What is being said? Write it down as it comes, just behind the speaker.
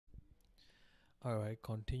Alright,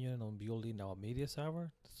 continuing on building our media server.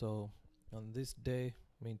 So on this day,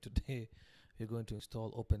 today, we're going to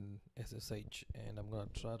install Open SSH, and I'm gonna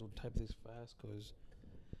try to type this fast because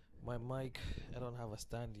my mic, I don't have a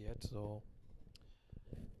stand yet. So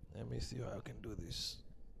let me see how I can do this.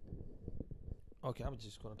 Okay, I'm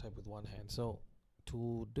just gonna type with one hand. So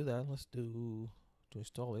to do that, to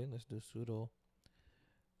install it, let's do sudo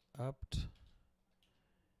apt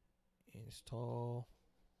install.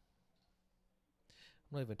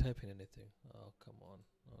 I'm not even typing anything. Oh, come on.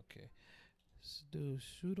 Okay. Let's do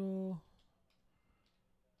sudo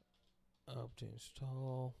apt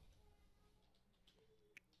install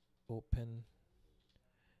Open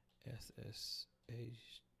SSH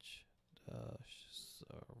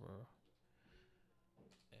server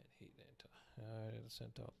and hit enter. Alright, let's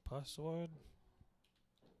enter our password.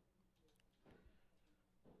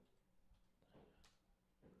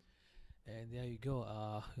 And there you go.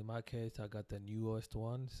 In my case, I got the newest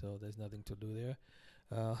one, so there's nothing to do there.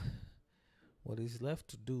 What is left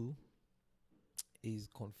to do is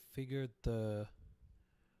configure the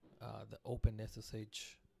Open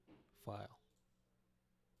SSH file.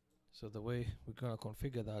 So the way we're gonna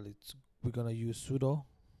configure that, we're gonna use sudo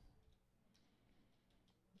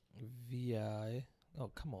vi.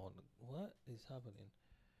 Oh, come on, what is happening?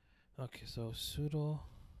 Okay, so sudo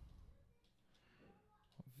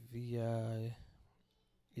vi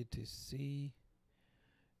etc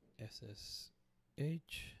ssh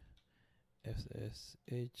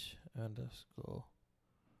ssh underscore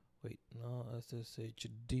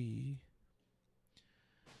sshd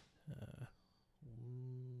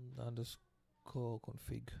underscore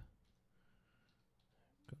config.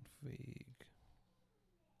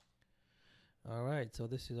 Alright, so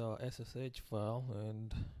this is our SSH file,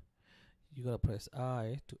 and you gotta press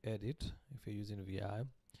I to edit if you're using VI,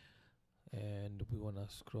 and we wanna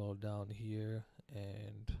scroll down here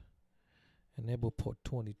and enable port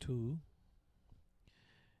 22.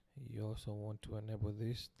 You also want to enable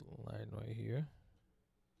this line right here,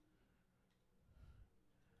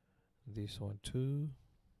 this one too.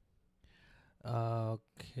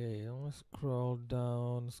 Okay, I'm gonna scroll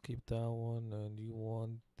down, skip that one, and you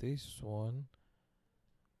want this one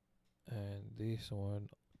and this one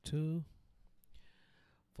too.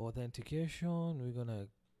 For authentication, we're gonna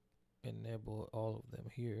enable all of them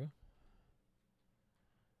here.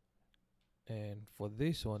 And for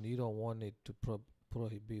this one, you don't want it to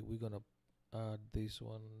prohibit. We're gonna add this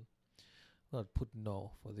one. I'm gonna put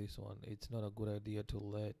no for this one. It's not a good idea to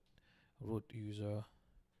let root user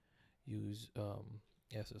use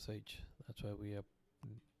SSH. That's why we are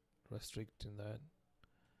restricting that.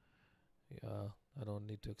 Yeah, I don't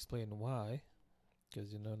need to explain why,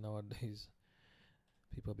 because nowadays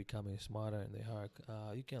people are becoming smarter and they hack.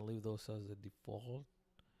 You can leave those as the default.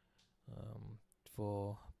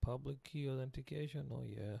 For public key authentication, oh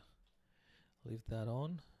yeah, leave that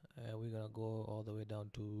on. And we're gonna go all the way down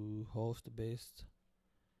to host based.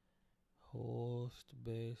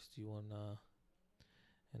 You wanna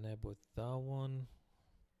enable that one,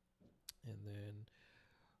 and then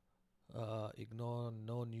ignore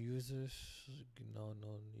known users.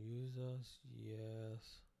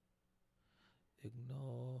 Yes,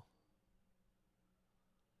 ignore.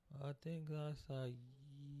 I think that's a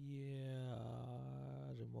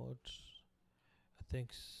remote. I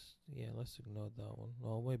think yeah, let's ignore that one.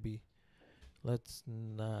 Or maybe let's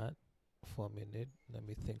not for a minute. Let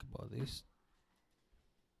me think about this.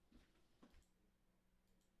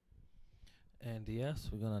 And yes,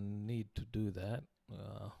 we're gonna need to do that.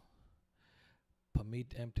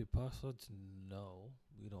 Permit empty passwords. No,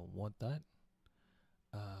 we don't want that.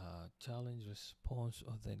 Challenge response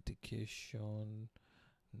authentication.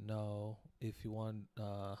 No. If you want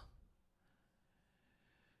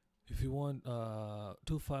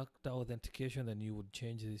two-factor authentication, then you would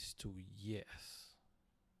change this to yes.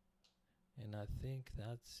 And I think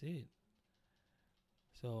that's it.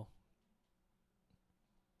 So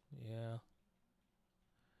yeah.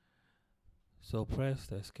 So press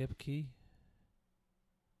the escape key.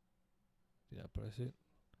 Did I press it?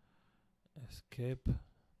 Escape,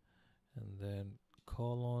 and then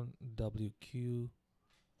colon WQ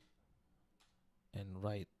and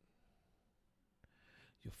write.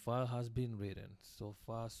 Your file has been written. So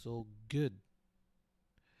far, so good.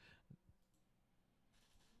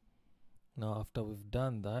 Now, after we've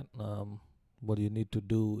done that, what you need to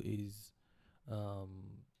do is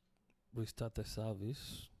restart the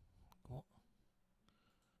service.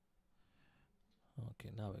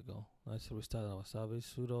 Okay, now we go. Let's restart our service.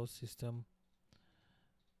 Sudo system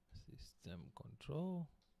control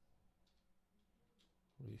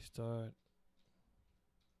restart.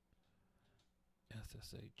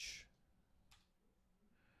 SSH.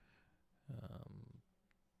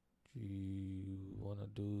 You want to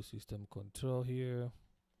do system control here.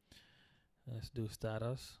 Let's do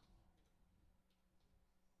status,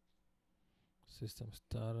 system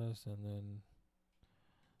status, and then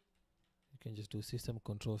you can just do system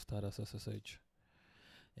control status SSH.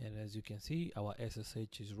 And as you can see, our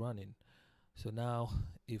SSH is running. So now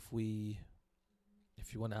if you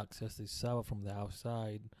want to access this server from the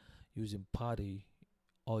outside using PuTTY,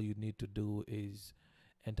 all you need to do is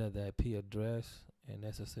enter the IP address and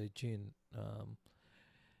SSH in.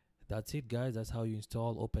 That's it, guys. That's how you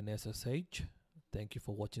install Open SSH. Thank you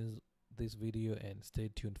for watching this video and stay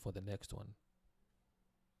tuned for the next one.